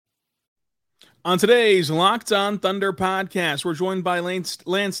On today's Locked On Thunder podcast, we're joined by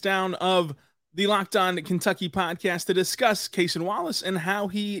Lance Down of the Locked On Kentucky podcast to discuss Cason Wallace and how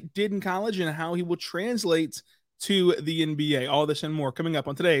he did in college and how he will translate to the NBA. All this and more coming up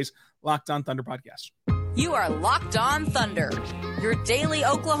on today's Locked On Thunder podcast. You are Locked On Thunder, your daily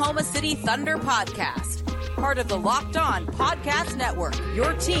Oklahoma City Thunder podcast. Part of the Locked On Podcast Network,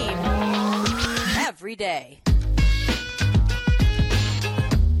 your team every day.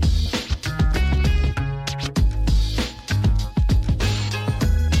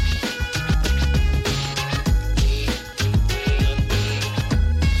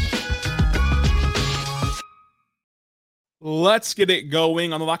 Let's get it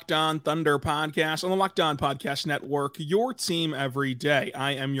going on the Locked On Thunder podcast, on the Locked On Podcast Network, your team every day.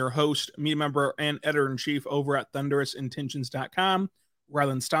 I am your host, media member, and editor-in-chief over at thunderousintentions.com,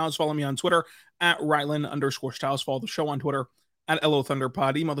 Rylan Stiles. Follow me on Twitter at Rylan_Stiles. Follow the show on Twitter at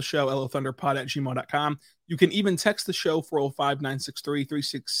LOThunderPod. Email the show, LOThunderPod@gmail.com. You can even text the show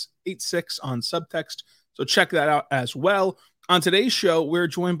 405-963-3686 on subtext. So check that out as well. On today's show, we're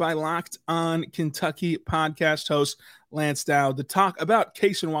joined by Locked On Kentucky podcast host Lance Dowd to talk about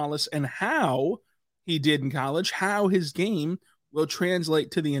Cason Wallace and how he did in college, how his game will translate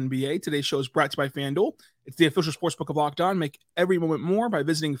to the NBA. Today's show is brought to you by FanDuel. It's the official sportsbook of Locked On. Make every moment more by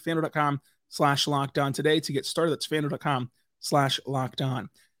visiting FanDuel.com/LockedOn today to get started. That's FanDuel.com/LockedOn.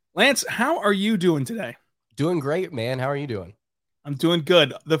 Lance, how are you doing today? Doing great, man. How are you doing? I'm doing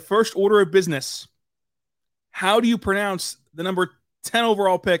good. The first order of business. How do you pronounce the number 10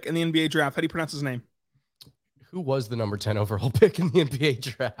 overall pick in the NBA draft? How do you pronounce his name? Who was the number 10 overall pick in the NBA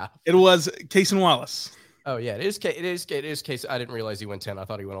draft? It was Cason Wallace. Oh, yeah, it is Cason. I didn't realize he went 10. I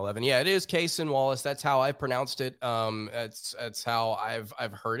thought he went 11. Yeah, it is Cason Wallace. That's how I pronounced it. That's how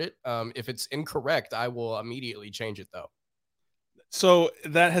I've heard it. If it's incorrect, I will immediately change it, though. So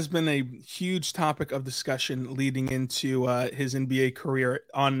that has been a huge topic of discussion leading into his NBA career.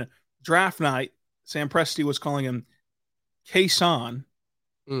 On draft night, Sam Presti was calling him Cason.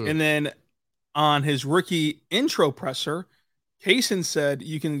 And then on his rookie intro presser, Cason said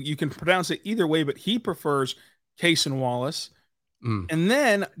you can pronounce it either way, but he prefers Cason Wallace. And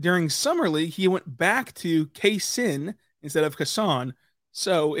then during Summer League, he went back to Cason instead of Cason.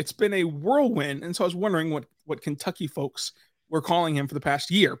 So it's been a whirlwind. And so I was wondering what Kentucky folks were calling him for the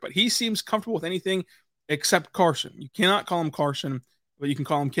past year. But he seems comfortable with anything except Carson. You cannot call him Carson, but you can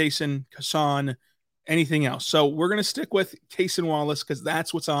call him Cason, Cason, anything else. So we're going to stick with Cason Wallace because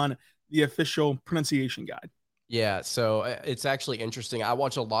that's what's on the official pronunciation guide. Yeah, so it's actually interesting. I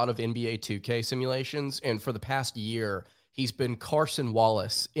watch a lot of NBA 2K simulations, and for the past year, he's been Carson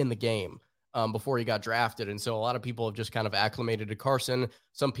Wallace in the game before he got drafted. And so a lot of people have just kind of acclimated to Carson.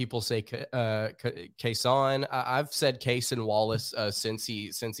 Some people say Cason. I've said Cason Wallace since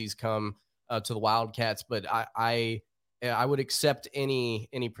he's come to the Wildcats, but I would accept any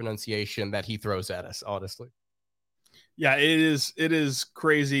pronunciation that he throws at us, honestly. Yeah, it is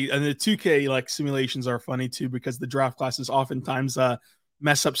crazy. And the 2K simulations are funny too, because the draft classes oftentimes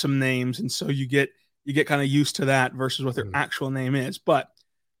mess up some names. And so you get kind of used to that versus what their actual name is. But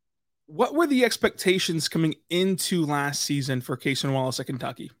what were the expectations coming into last season for Cason Wallace at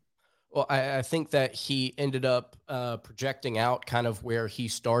Kentucky? Well, I think that he ended up projecting out kind of where he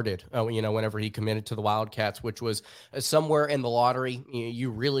started, whenever he committed to the Wildcats, which was somewhere in the lottery.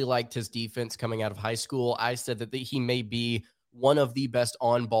 You really liked his defense coming out of high school. I said that he may be one of the best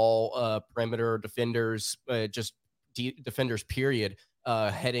on-ball perimeter defenders, defenders, period,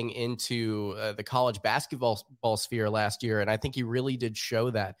 heading into the college basketball sphere last year. And I think he really did show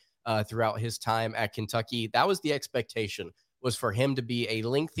that throughout his time at Kentucky. That was the expectation, was for him to be a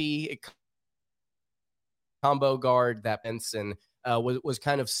lengthy combo guard that Benson was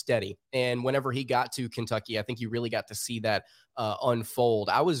kind of steady. And whenever he got to Kentucky, I think you really got to see that unfold.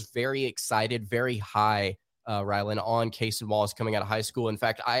 I was very excited, very high, Rylan, on Cason Wallace coming out of high school. In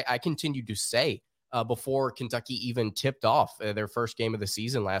fact, I continued to say before Kentucky even tipped off their first game of the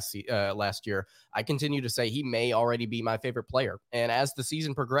season last year, I continued to say he may already be my favorite player. And as the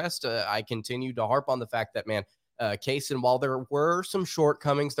season progressed, I continued to harp on the fact that, man, Cason, while there were some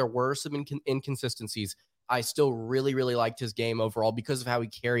shortcomings, there were some inconsistencies, I still really, really liked his game overall because of how he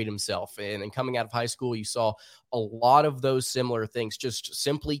carried himself. And coming out of high school, you saw a lot of those similar things just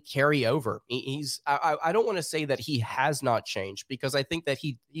simply carry over. I don't want to say that he has not changed, because I think that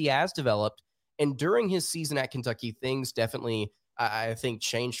he has developed. And during his season at Kentucky, things definitely, I think,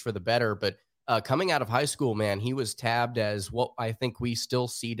 changed for the better. But coming out of high school, man, he was tabbed as what I think we still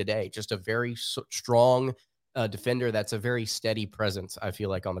see today, just a very strong defender that's a very steady presence, I feel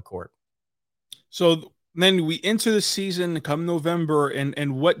like, on the court. So And then we enter the season come November,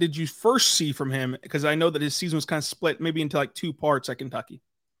 and what did you first see from him? Because I know that his season was kind of split maybe into like two parts at Kentucky.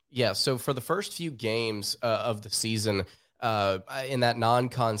 Yeah, so for the first few games of the season in that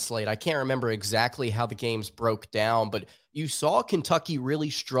non-con slate, I can't remember exactly how the games broke down, but you saw Kentucky really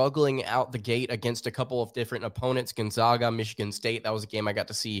struggling out the gate against a couple of different opponents, Gonzaga, Michigan State. That was a game I got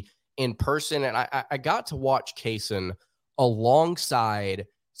to see in person, and I got to watch Cason alongside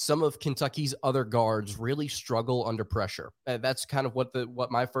some of Kentucky's other guards really struggle under pressure. That's kind of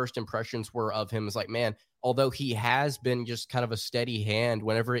what my first impressions were of him, is like, man, although he has been just kind of a steady hand,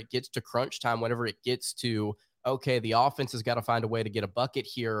 whenever it gets to crunch time, whenever it gets to, okay, the offense has got to find a way to get a bucket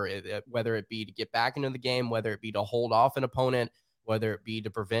here, whether it be to get back into the game, whether it be to hold off an opponent, whether it be to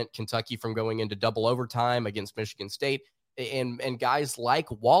prevent Kentucky from going into double overtime against Michigan State. And guys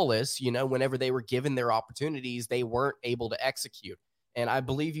like Wallace, whenever they were given their opportunities, they weren't able to execute. And I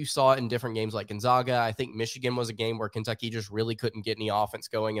believe you saw it in different games like Gonzaga. I think Michigan was a game where Kentucky just really couldn't get any offense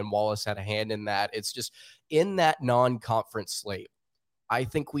going, and Wallace had a hand in that. It's just in that non-conference slate, I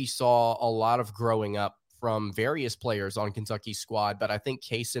think we saw a lot of growing up from various players on Kentucky's squad, but I think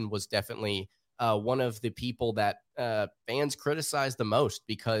Cason was definitely one of the people that fans criticized the most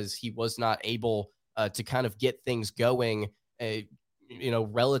because he was not able to kind of get things going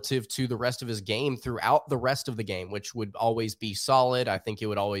relative to the rest of his game throughout the rest of the game, which would always be solid. I think it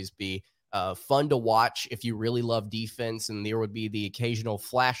would always be fun to watch if you really love defense, and there would be the occasional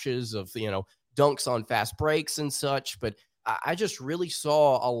flashes of, dunks on fast breaks and such. But I just really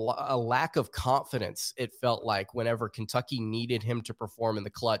saw a lack of confidence, it felt like, whenever Kentucky needed him to perform in the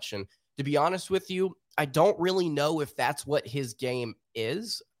clutch. And to be honest with you, I don't really know if that's what his game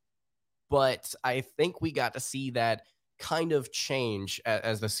is, but I think we got to see that kind of change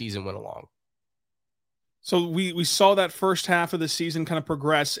as the season went along. So we saw that first half of the season kind of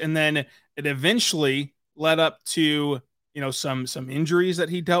progress, and then it eventually led up to some injuries that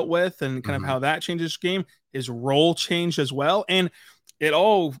he dealt with, and kind of how that changed his game. His role changed as well, and it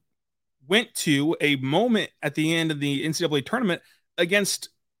all went to a moment at the end of the NCAA tournament against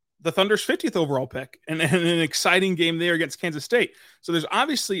the Thunder's 50th overall pick, and an exciting game there against Kansas State. So there's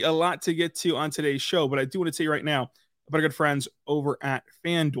obviously a lot to get to on today's show, but I do want to tell you right now about our good friends over at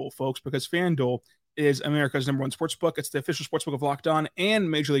FanDuel, folks, because FanDuel is America's #1 sportsbook. It's the official sportsbook of Locked On and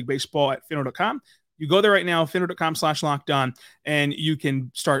Major League Baseball at FanDuel.com. You go there right now, FanDuel.com/LockedOn, and you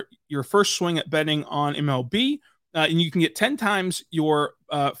can start your first swing at betting on MLB, and you can get 10 times your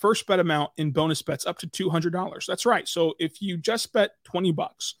first bet amount in bonus bets up to $200. That's right. So if you just bet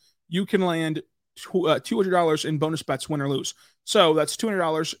 $20, you can land $200 in bonus bets, win or lose. So that's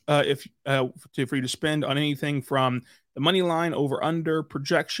 $200 for you to spend on anything from the money line, over, under,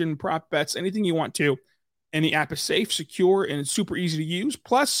 projection, prop bets, anything you want to. And the app is safe, secure, and it's super easy to use.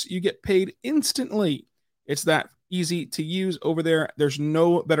 Plus, you get paid instantly. It's that easy to use over there. There's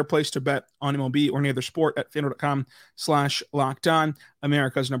no better place to bet on MLB or any other sport at FanDuel.com/LockedOn,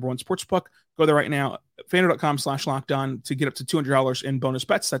 America's #1 sportsbook. Go there right now, FanDuel.com/LockedOn, to get up to $200 in bonus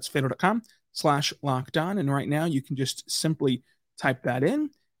bets. That's FanDuel.com/LockedOn. And right now, you can just simply type that in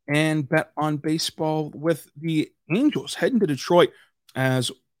and bet on baseball with the Angels heading to Detroit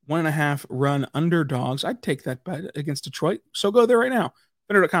as 1.5 run underdogs. I'd take that bet against Detroit. So go there right now,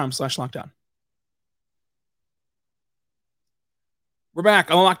 FanDuel.com/LockedOn. We're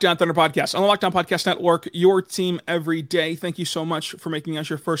back on the Locked On Thunder podcast, on the Locked On Podcast Network, your team every day. Thank you so much for making us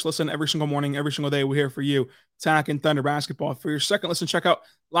your first listen every single morning, every single day. We're here for you, talking Thunder basketball. For your second listen, check out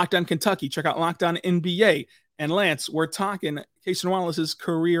Locked On Kentucky, check out Locked On NBA. And Lance, we're talking Cason Wallace's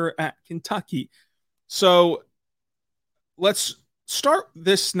career at Kentucky. So let's start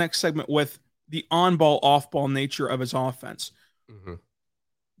this next segment with the on-ball, off-ball nature of his offense. Mm-hmm.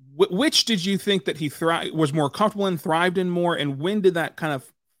 Which did you think that he was more comfortable in, thrived in more, and when did that kind of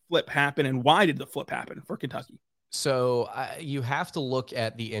flip happen, and why did the flip happen for Kentucky? So you have to look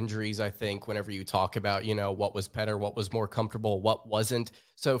at the injuries, I think, whenever you talk about, what was better, what was more comfortable, what wasn't.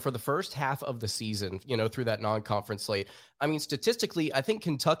 So for the first half of the season, through that non-conference slate, I mean, statistically, I think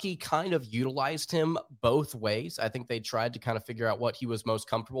Kentucky kind of utilized him both ways. I think they tried to kind of figure out what he was most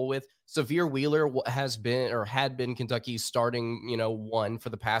comfortable with. Severe Wheeler had been Kentucky's starting, one for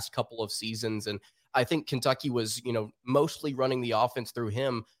the past couple of seasons. And I think Kentucky was, mostly running the offense through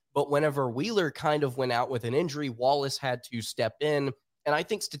him. But whenever Wheeler kind of went out with an injury, Wallace had to step in. And I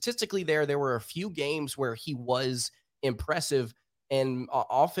think statistically there were a few games where he was impressive. And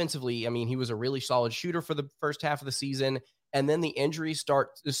offensively, I mean, he was a really solid shooter for the first half of the season. And then the injuries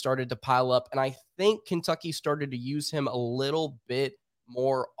started to pile up. And I think Kentucky started to use him a little bit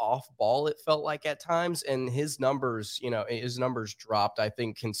more off ball, it felt like at times. And his numbers dropped, I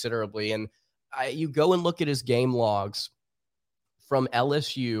think, considerably. And you go and look at his game logs from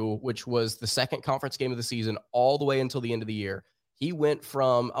LSU, which was the second conference game of the season, all the way until the end of the year. He went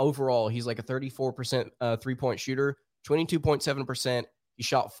from overall, he's like a 34% 3-point shooter, 22.7%. He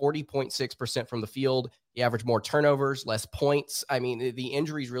shot 40.6% from the field. He averaged more turnovers, less points. I mean, the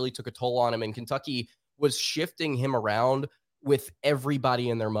injuries really took a toll on him, and Kentucky was shifting him around with everybody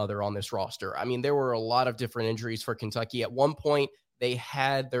and their mother on this roster. I mean, there were a lot of different injuries for Kentucky. At one point, they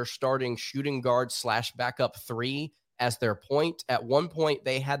had their starting shooting guard / backup 3 as their point. At one point,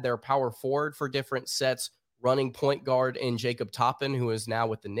 they had their power forward for different sets running point guard in Jacob Toppin, who is now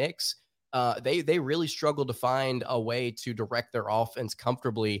with the Knicks. They really struggled to find a way to direct their offense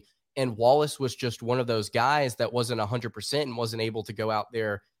comfortably. And Wallace was just one of those guys that wasn't 100% and wasn't able to go out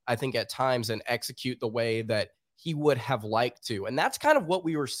there, I think, at times and execute the way that he would have liked to. And that's kind of what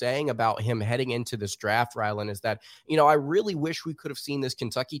we were saying about him heading into this draft, Rylan, is that, I really wish we could have seen this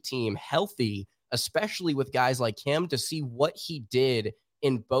Kentucky team healthy, especially with guys like him, to see what he did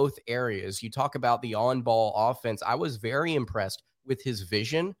in both areas. You talk about the on-ball offense. I was very impressed with his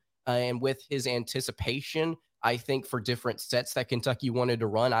vision and with his anticipation, I think, for different sets that Kentucky wanted to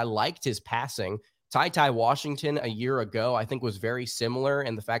run. I liked his passing. Ty Washington a year ago, I think, was very similar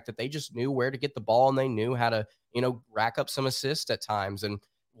in the fact that they just knew where to get the ball and they knew how to, rack up some assists at times. And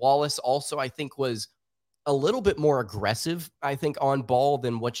Wallace also, I think, was a little bit more aggressive, I think, on ball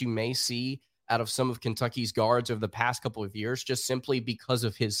than what you may see out of some of Kentucky's guards over the past couple of years, just simply because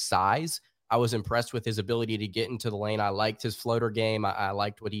of his size. I was impressed with his ability to get into the lane. I liked his floater game. I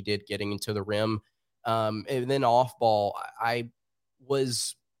liked what he did getting into the rim. And then off ball, I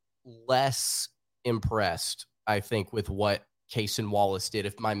was less impressed, I think, with what Cason Wallace did.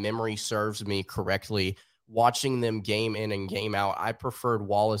 If my memory serves me correctly, watching them game in and game out, I preferred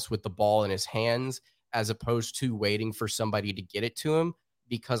Wallace with the ball in his hands as opposed to waiting for somebody to get it to him,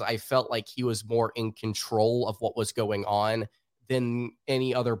 because I felt like he was more in control of what was going on than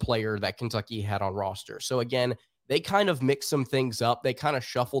any other player that Kentucky had on roster. So again, they kind of mixed some things up. They kind of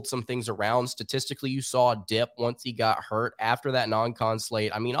shuffled some things around. Statistically, you saw a dip once he got hurt after that non-con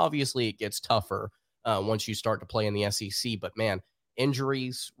slate. I mean, obviously it gets tougher once you start to play in the SEC, but man,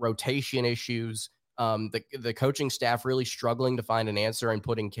 injuries, rotation issues, the coaching staff really struggling to find an answer and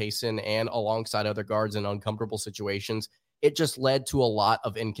putting Cason and alongside other guards in uncomfortable situations. It just led to a lot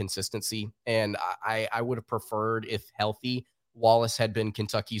of inconsistency. And I would have preferred, if healthy, Wallace had been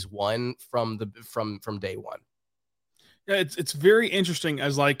Kentucky's one from day one. Yeah, it's very interesting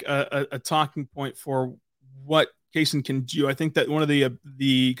as like a talking point for what Cason can do. I think that one of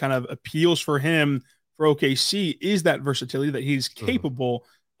the kind of appeals for him for OKC is that versatility, that he's capable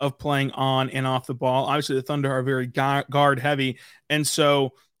of playing on and off the ball. Obviously, the Thunder are very guard heavy, and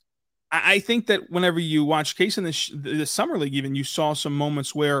so I think that whenever you watch Cason this summer league, even, you saw some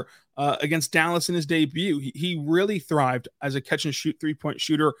moments where against Dallas in his debut, he really thrived as a catch and shoot 3-point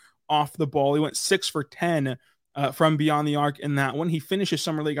shooter off the ball. He went 6 for 10 from beyond the arc in that one. He finished his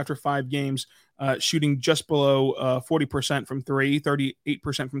summer league after 5 games shooting just below 40% from 3,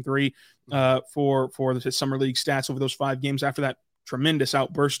 38% from 3 for the summer league stats over those 5 games after that tremendous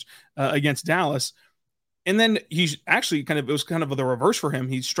outburst against Dallas. And then he's actually it was kind of the reverse for him.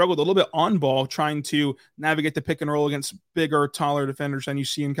 He struggled a little bit on ball, trying to navigate the pick and roll against bigger, taller defenders than you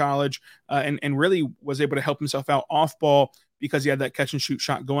see in college, and really was able to help himself out off ball because he had that catch and shoot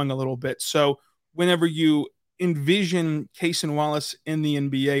shot going a little bit. So whenever you envision Cason Wallace in the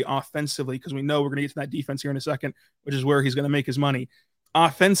NBA offensively, because we know we're going to get to that defense here in a second, which is where he's going to make his money.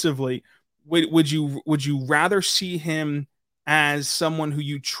 Offensively, would you rather see him as someone who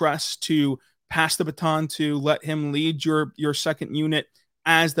you trust to pass the baton to, let him lead your second unit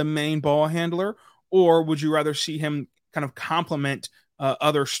as the main ball handler, or would you rather see him kind of complement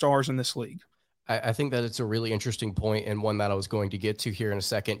other stars in this league? I think that it's a really interesting point, and one that I was going to get to here in a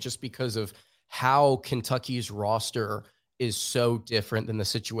second, just because of how Kentucky's roster is so different than the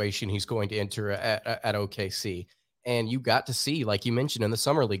situation he's going to enter at OKC. And you got to see, like you mentioned in the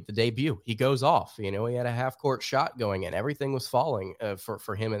summer league, the debut, he goes off, he had a half court shot going in, everything was falling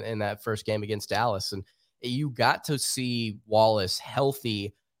for him in that first game against Dallas. And you got to see Wallace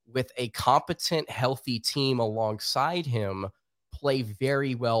healthy with a competent, healthy team alongside him play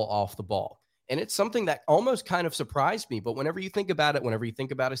very well off the ball. And it's something that almost kind of surprised me. But whenever you think about it, whenever you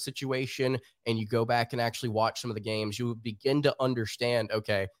think about a situation and you go back and actually watch some of the games, you begin to understand,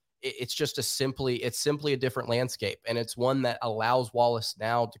 okay, it's simply a different landscape. And it's one that allows Wallace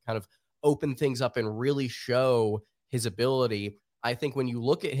now to kind of open things up and really show his ability. I think when you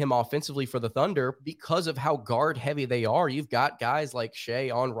look at him offensively for the Thunder, because of how guard heavy they are, you've got guys like Shea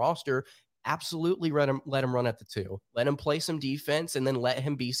on roster. absolutely let him run at the 2. Let him play some defense, and then let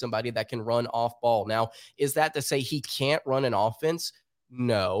him be somebody that can run off ball. Now, is that to say he can't run an offense?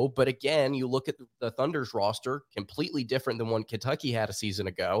 No, but again, you look at the Thunder's roster, completely different than one Kentucky had a season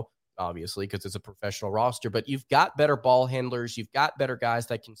ago, obviously, because it's a professional roster, but you've got better ball handlers. You've got better guys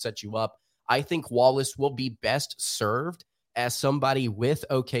that can set you up. I think Wallace will be best served as somebody with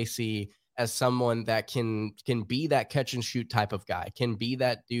OKC, as someone that can be that catch and shoot type of guy, can be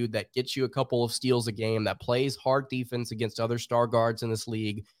that dude that gets you a couple of steals a game, that plays hard defense against other star guards in this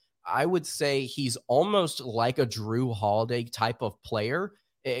league. I would say he's almost like a Drew Holiday type of player,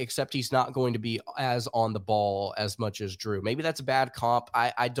 except he's not going to be as on the ball as much as Drew. Maybe that's a bad comp.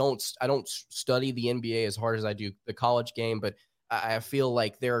 I don't study the NBA as hard as I do the college game, but I feel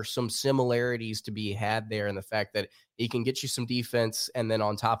like there are some similarities to be had there in the fact that he can get you some defense, and then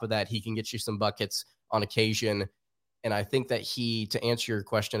on top of that, he can get you some buckets on occasion. And I think that to answer your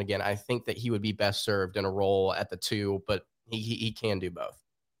question again, I think that he would be best served in a role at the 2, but he can do both.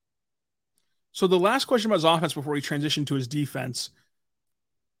 So the last question about his offense before he transitioned to his defense,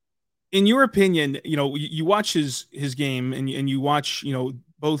 in your opinion, you watch his game and you watch,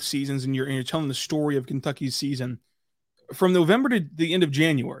 both seasons, and you're telling the story of Kentucky's season from November to the end of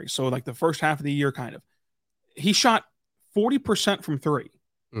January. So like the first half of the year, kind of, he shot 40% from 3.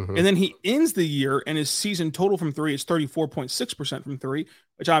 Mm-hmm. And then he ends the year, and his season total from 3 is 34.6% from 3,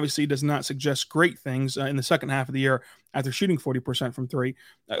 which obviously does not suggest great things in the second half of the year after shooting 40% from 3.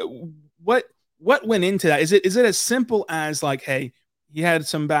 What went into that? Is it as simple as like, hey, he had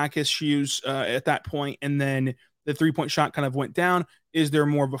some back issues at that point, and then the 3-point shot kind of went down? Is there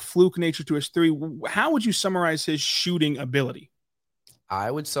more of a fluke nature to his 3? How would you summarize his shooting ability? I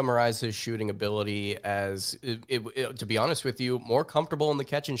would summarize his shooting ability as, to be honest with you, more comfortable in the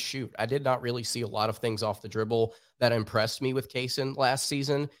catch and shoot. I did not really see a lot of things off the dribble that impressed me with Cason last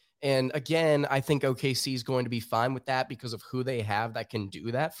season. And again, I think OKC is going to be fine with that because of who they have that can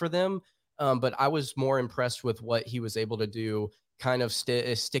do that for them. But I was more impressed with what he was able to do, kind of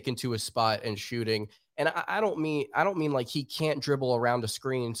sticking to his spot and shooting. And I don't mean like he can't dribble around a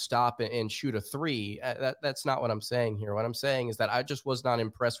screen, stop and shoot a 3. That's not what I'm saying here. What I'm saying is that I just was not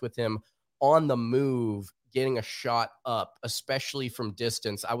impressed with him on the move, getting a shot up, especially from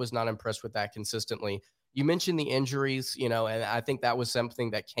distance. I was not impressed with that consistently. You mentioned the injuries, and I think that was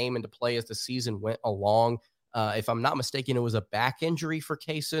something that came into play as the season went along. If I'm not mistaken, it was a back injury for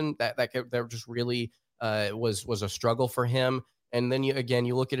Cason that just really was a struggle for him. And then you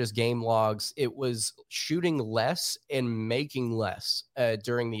look at his game logs, it was shooting less and making less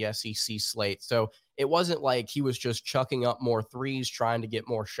during the SEC slate. So it wasn't like he was just chucking up more 3s, trying to get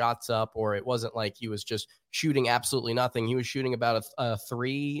more shots up, or it wasn't like he was just shooting absolutely nothing. He was shooting about a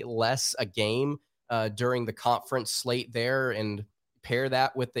 3 less a game during the conference slate there. And pair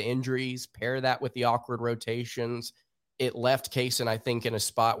that with the injuries, pair that with the awkward rotations, it left Cason, I think, in a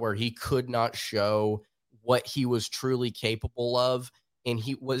spot where he could not show what he was truly capable of. And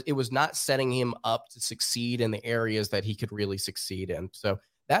it was not setting him up to succeed in the areas that he could really succeed in. So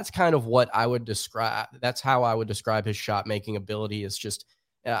that's kind of what I would describe. That's how I would describe his shot making ability, is just,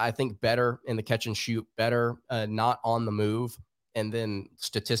 I think, better in the catch and shoot, better not on the move. And then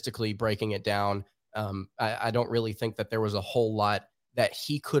statistically breaking it down, I don't really think that there was a whole lot that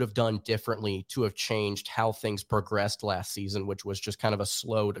he could have done differently to have changed how things progressed last season, which was just kind of a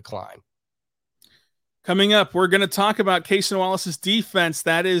slow decline. Coming up, we're going to talk about Cason Wallace's defense.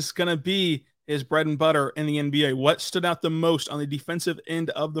 That is going to be his bread and butter in the NBA. What stood out the most on the defensive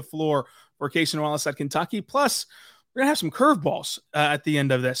end of the floor for Cason Wallace at Kentucky? Plus, we're going to have some curveballs at the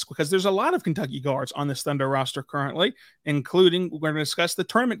end of this, because there's a lot of Kentucky guards on this Thunder roster currently, including, we're going to discuss the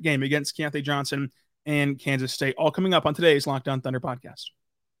tournament game against Keontae Johnson and Kansas State, all coming up on today's Locked On Thunder podcast.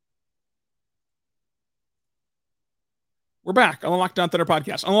 We're back on the Locked On Thunder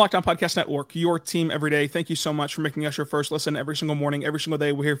podcast, on the Locked On Podcast Network, your team every day. Thank you so much for making us your first listen every single morning, every single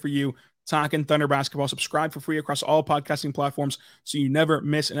day. We're here for you, talking Thunder basketball. Subscribe for free across all podcasting platforms so you never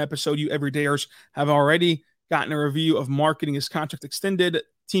miss an episode. You everydayers have already gotten a review of Marketing His Contract Extended,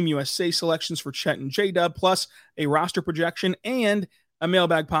 Team USA selections for Chet and J-Dub, plus a roster projection and a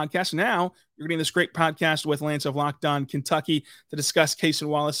mailbag podcast. Now you're getting this great podcast with Lance of Locked On Kentucky to discuss Cason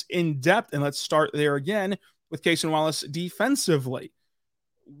Wallace in depth. And let's start there again with Cason Wallace defensively.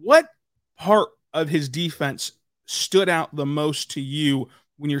 What part of his defense stood out the most to you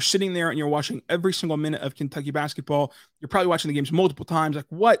when you're sitting there and you're watching every single minute of Kentucky basketball? You're probably watching the games multiple times. Like,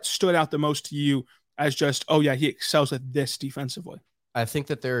 what stood out the most to you as just, oh yeah, he excels at this defensively? I think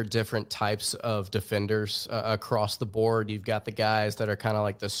that there are different types of defenders across the board. You've got the guys that are kind of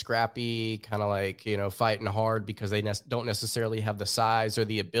like the scrappy, kind of like, fighting hard because they don't necessarily have the size or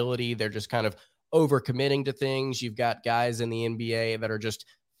the ability. They're just kind of overcommitting to things. You've got guys in the NBA that are just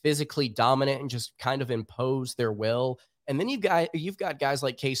physically dominant and just kind of impose their will. And then you've got guys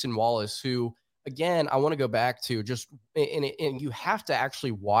like Cason Wallace, who, again, I want to go back to just, and you have to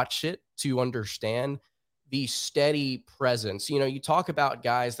actually watch it to understand the steady presence. You talk about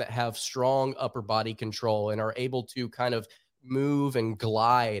guys that have strong upper body control and are able to kind of move and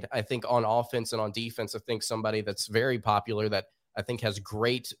glide. I think on offense and on defense, I think somebody that's very popular that I think has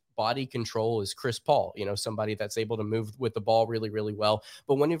great body control is Chris Paul, somebody that's able to move with the ball really, really well.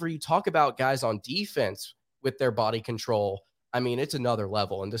 But whenever you talk about guys on defense with their body control, I mean, it's another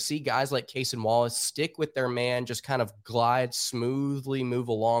level. And to see guys like Cason Wallace stick with their man, just kind of glide smoothly, move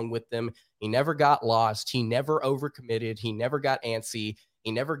along with them. He never got lost. He never overcommitted. He never got antsy.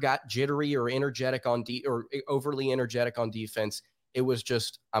 He never got jittery or energetic or overly energetic on defense. It was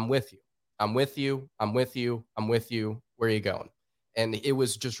just, I'm with you. I'm with you. I'm with you. I'm with you. Where are you going? And it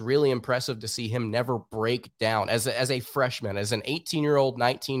was just really impressive to see him never break down as a freshman, as an 18-year-old,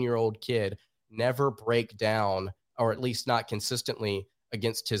 19-year-old kid, never break down, or at least not consistently,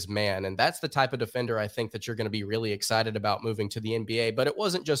 against his man. And that's the type of defender I think that you're going to be really excited about moving to the NBA. But it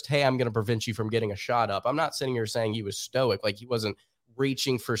wasn't just, hey, I'm going to prevent you from getting a shot up. I'm not sitting here saying he was stoic, like he wasn't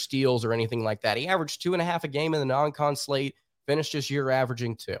reaching for steals or anything like that. He averaged 2.5 a game in the non-con slate, finished this year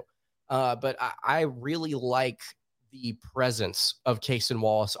averaging 2. But I really like the presence of Cason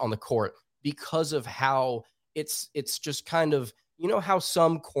Wallace on the court because of how it's just kind of, how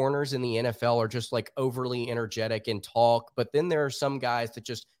some corners in the NFL are just like overly energetic and talk, but then there are some guys that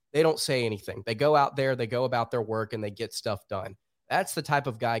just, they don't say anything. They go out there, they go about their work, and they get stuff done. That's the type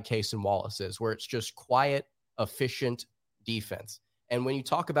of guy Cason Wallace is, where it's just quiet, efficient defense. And when you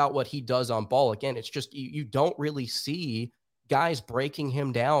talk about what he does on ball, again, it's just, you don't really see guys breaking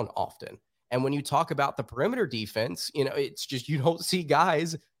him down often. And when you talk about the perimeter defense, it's just, you don't see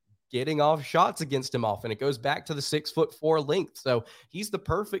guys getting off shots against him often. It goes back to the 6'4" length. So he's the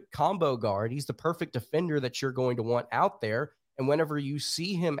perfect combo guard. He's the perfect defender that you're going to want out there. And whenever you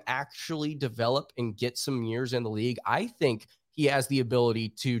see him actually develop and get some years in the league, I think he has the ability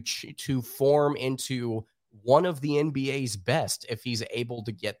to form into one of the NBA's best if he's able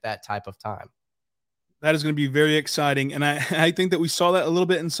to get that type of time. That is going to be very exciting. And I think that we saw that a little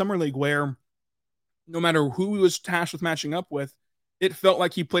bit in Summer League, where no matter who he was tasked with matching up with, it felt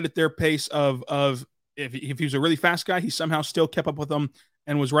like he played at their pace of if he was a really fast guy, he somehow still kept up with them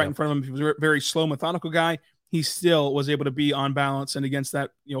and was right in front of him. If he was a very slow, methodical guy, he still was able to be on balance and against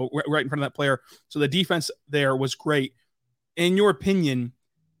that, right in front of that player. So the defense there was great. In your opinion,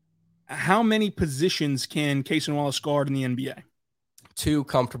 how many positions can Cason Wallace guard in the NBA? 2,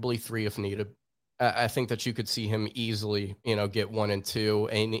 comfortably 3 if needed. I think that you could see him easily, get 1 and 2,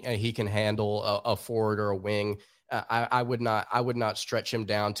 and he can handle a forward or a wing. I would not stretch him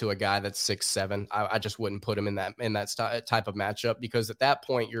down to a guy that's 6'7". I just wouldn't put him in that type of matchup, because at that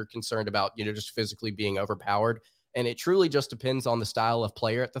point you're concerned about, just physically being overpowered. And it truly just depends on the style of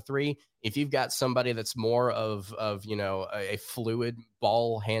player at the 3. If you've got somebody that's more of a fluid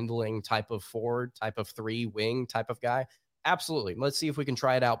ball handling type of forward, type of 3 wing type of guy, absolutely. Let's see if we can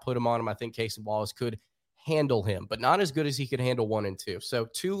try it out, put him on him. I think Cason Wallace could handle him, but not as good as he could handle 1 and 2. So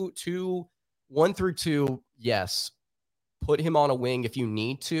 1 through 2, yes. Put him on a wing if you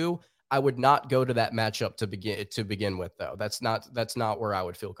need to. I would not go to that matchup to begin with, though. That's not where I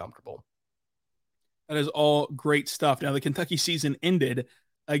would feel comfortable. That is all great stuff. Now, the Kentucky season ended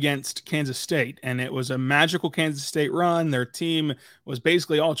against Kansas State, and it was a magical Kansas State run. Their team was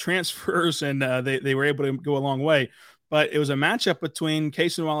basically all transfers, and they were able to go a long way. But it was a matchup between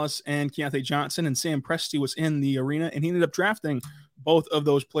Cason Wallace and Keontae Johnson, and Sam Presti was in the arena, and he ended up drafting both of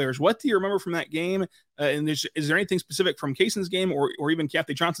those players. What do you remember from that game? And is there anything specific from Cason's game or even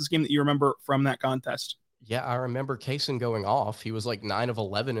Keontae Johnson's game that you remember from that contest? Yeah, I remember Cason going off. He was like 9 of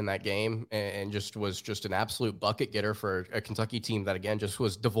 11 in that game, and was an absolute bucket getter for a Kentucky team that, again, just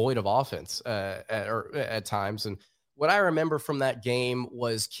was devoid of offense at times. And what I remember from that game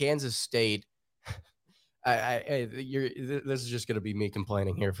was Kansas State. This is just going to be me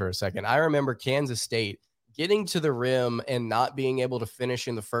complaining here for a second. I remember Kansas State getting to the rim and not being able to finish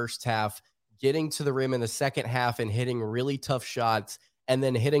in the first half, getting to the rim in the second half and hitting really tough shots, and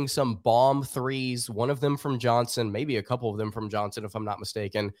then hitting some bomb threes, one of them from Johnson, maybe a couple of them from Johnson, if I'm not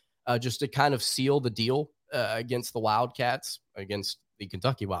mistaken, just to kind of seal the deal against the Wildcats, against the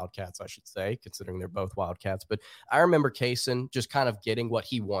Kentucky Wildcats, I should say, considering they're both Wildcats. But I remember Cason just kind of getting what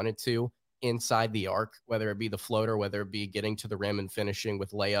he wanted to inside the arc, whether it be the floater, whether it be getting to the rim and finishing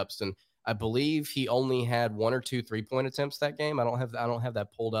with layups. And I believe he only had 1 or 2 3-point attempts that game. I don't have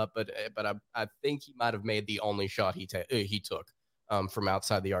that pulled up, but I think he might have made the only shot he took from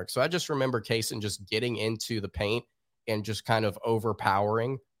outside the arc. So I just remember Cason just getting into the paint and just kind of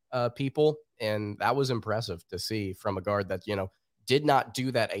overpowering people, and that was impressive to see from a guard that did not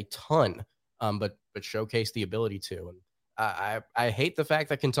do that a ton, but showcased the ability to. And I hate the fact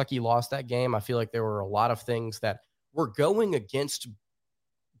that Kentucky lost that game. I feel like there were a lot of things that were going against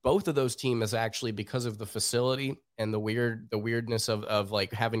both of those teams actually because of the facility and the weirdness of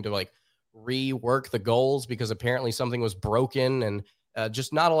like having to like rework the goals because apparently something was broken, and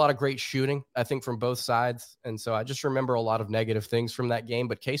just not a lot of great shooting, I think, from both sides. And so I just remember a lot of negative things from that game,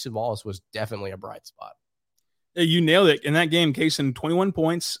 but Cason Wallace was definitely a bright spot. You nailed it. In that game, Cason, 21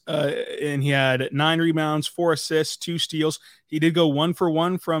 points, and he had 9 rebounds, 4 assists, 2 steals. He did go 1 for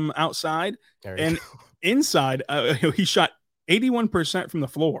 1 from outside. And inside, he shot 81% from the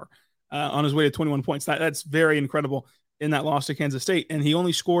floor on his way to 21 points. That's very incredible in that loss to Kansas State. And he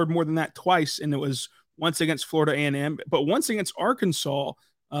only scored more than that twice, and it was once against Florida A&M, but once against Arkansas.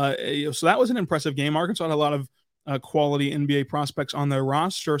 So that was an impressive game. Arkansas had a lot of quality NBA prospects on their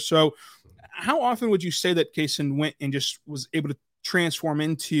roster. So how often would you say that Cason went and just was able to transform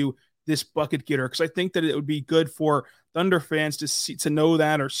into this bucket getter? Because I think that it would be good for Thunder fans to know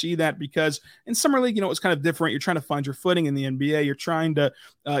that or see that, because in Summer League, it's kind of different. You're trying to find your footing in the NBA. You're trying to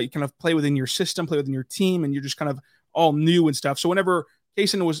you kind of play within your system, play within your team, and you're just kind of all new and stuff. So whenever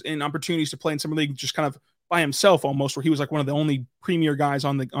Cason was in opportunities to play in Summer League just kind of by himself almost, where he was like one of the only premier guys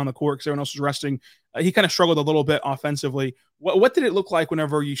on the court because everyone else was resting, he kind of struggled a little bit offensively. What did it look like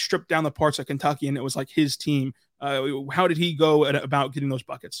whenever you stripped down the parts of Kentucky and it was like his team? How did he go about getting those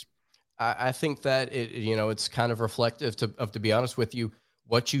buckets? I think that it's kind of reflective to be honest with you,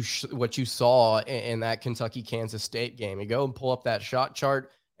 what you saw in that Kentucky Kansas State game. You go and pull up that shot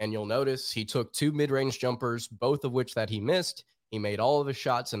chart, and you'll notice he took 2 mid-range jumpers, both of which that he missed. He made all of his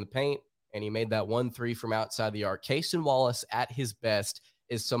shots in the paint, and he made that 1-3 from outside the arc. Cason Wallace at his best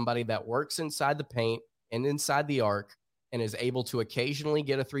is somebody that works inside the paint and inside the arc and is able to occasionally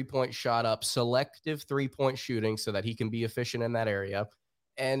get a 3-point shot up, selective 3-point shooting so that he can be efficient in that area.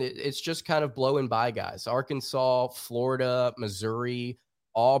 And it's just kind of blowing by guys. Arkansas, Florida, Missouri,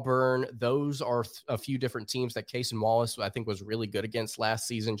 Auburn, those are a few different teams that Cason Wallace, I think, was really good against last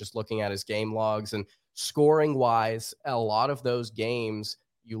season, just looking at his game logs. And scoring-wise, a lot of those games,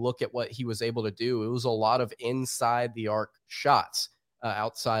 you look at what he was able to do, it was a lot of inside-the-arc shots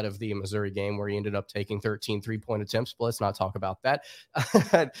outside of the Missouri game where he ended up taking 13 3-point attempts. But let's not talk about that.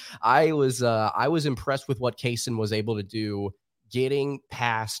 I was impressed with what Cason was able to do getting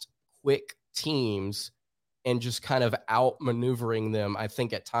past quick teams and just kind of outmaneuvering them, I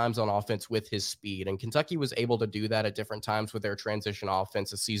think, at times on offense with his speed. And Kentucky was able to do that at different times with their transition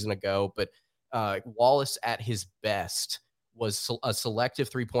offense a season ago. But Wallace at his best was a selective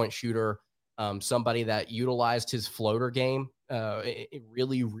 3-point shooter, somebody that utilized his floater game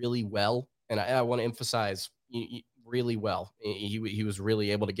really, really well. And I want to emphasize really well. He was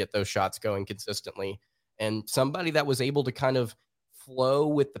really able to get those shots going consistently. And somebody that was able to kind of flow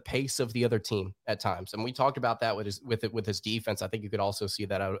with the pace of the other team at times. And we talked about that with his defense. I think you could also see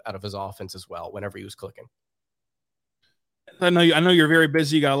that out of his offense as well whenever he was clicking. I know you're very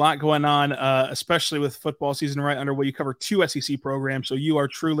busy. You got a lot going on, especially with football season right underway. You cover 2 SEC programs, so you are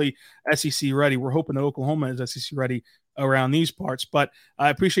truly SEC ready. We're hoping that Oklahoma is SEC ready around these parts. But I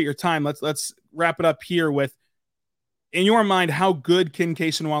appreciate your time. Let's wrap it up here with, in your mind, how good can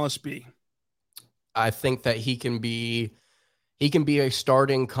Cason Wallace be? I think that he can be a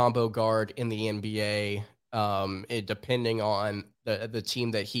starting combo guard in the NBA, depending on the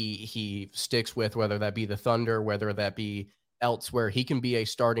team that he sticks with, whether that be the Thunder, whether that be elsewhere. He can be a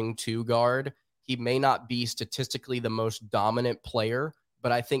starting 2 guard. He may not be statistically the most dominant player,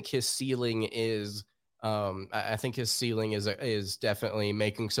 but I think his ceiling is definitely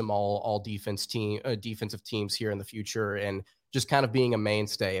making some all defensive teams here in the future, and just kind of being a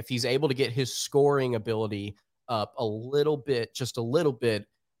mainstay. If he's able to get his scoring ability up a little bit, just a little bit,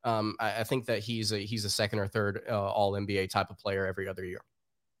 I think that he's a second or third all NBA type of player every other year.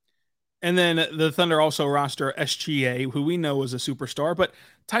 And then the Thunder also roster SGA, who we know is a superstar, but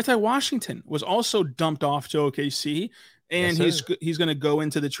Ty Washington was also dumped off to OKC, and yes, he's going to go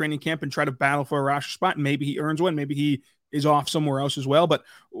into the training camp and try to battle for a roster spot. Maybe he earns one. Maybe he is off somewhere else as well. But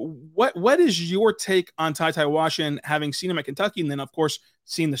what is your take on Ty Washington, having seen him at Kentucky, and then, of course,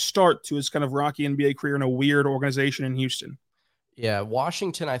 seeing the start to his kind of rocky NBA career in a weird organization in Houston? Yeah,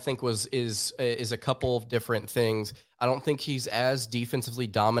 Washington, I think is a couple of different things. I don't think he's as defensively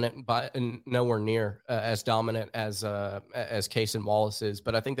dominant, but nowhere near as dominant as Cason Wallace is.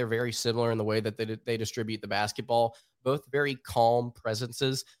 But I think they're very similar in the way that they distribute the basketball. Both very calm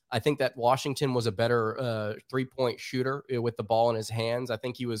presences. I think that Washington was a better 3-point shooter with the ball in his hands. I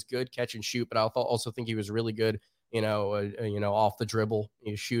think he was good catch and shoot, but I also think he was really good, off the dribble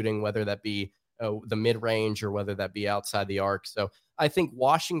shooting, whether that be the mid-range or whether that be outside the arc. So I think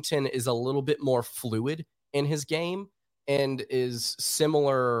Washington is a little bit more fluid in his game and is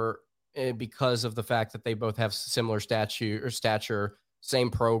similar because of the fact that they both have similar stature,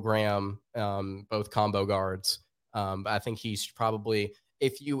 same program, both combo guards. I think he's probably,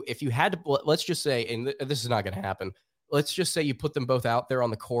 if you had to, let's just say, and this is not going to happen. Let's just say you put them both out there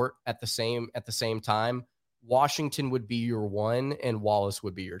on the court at the same time. Washington would be your 1 and Wallace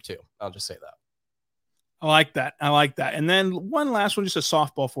would be your 2. I'll just say that. I like that. And then one last one, just a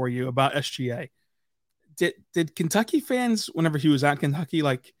softball for you about SGA. Did Kentucky fans, whenever he was at Kentucky,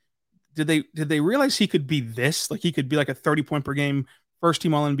 like, did they realize he could be this? Like, he could be like a 30-point per game, first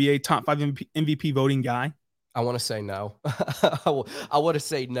team All-NBA, top 5 MVP voting guy? I want to say no. I want to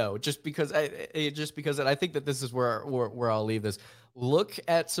say no, just because I think that this is where I'll leave this. Look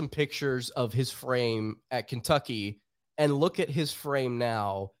at some pictures of his frame at Kentucky and look at his frame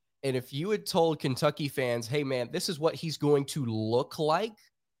now. And if you had told Kentucky fans, hey man, this is what he's going to look like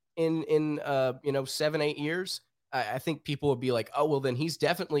in 7-8 years, I think people would be like, oh, well, then he's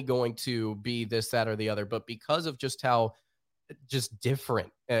definitely going to be this, that, or the other. But because of just how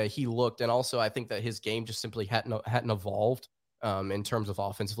different he looked, and also I think that his game just simply hadn't evolved in terms of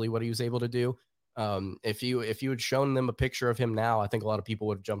offensively what he was able to do. If you had shown them a picture of him now, I think a lot of people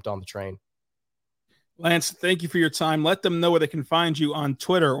would have jumped on the train. Lance, thank you for your time. Let them know where they can find you on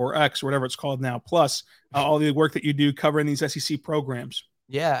Twitter or X or whatever it's called now, plus all the work that you do covering these SEC programs.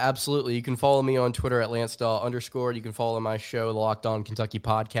 Yeah, absolutely. You can follow me on Twitter at @LanceDahl_. You can follow my show, the Locked On Kentucky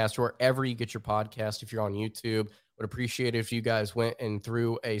Podcast, wherever you get your podcast. If you're on YouTube, would appreciate it if you guys went and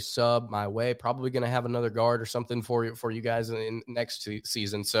threw a sub my way. Probably going to have another guard or something for you guys in next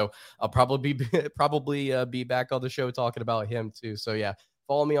season. So I'll probably be back on the show talking about him too. So yeah,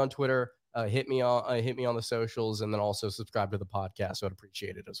 follow me on Twitter. Hit me on the socials, and then also subscribe to the podcast. So I'd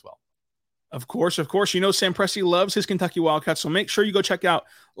appreciate it as well. Of course. You know Sam Presti loves his Kentucky Wildcats, so make sure you go check out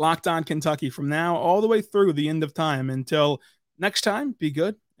Locked On Kentucky from now all the way through the end of time. Until next time, be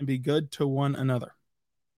good and be good to one another.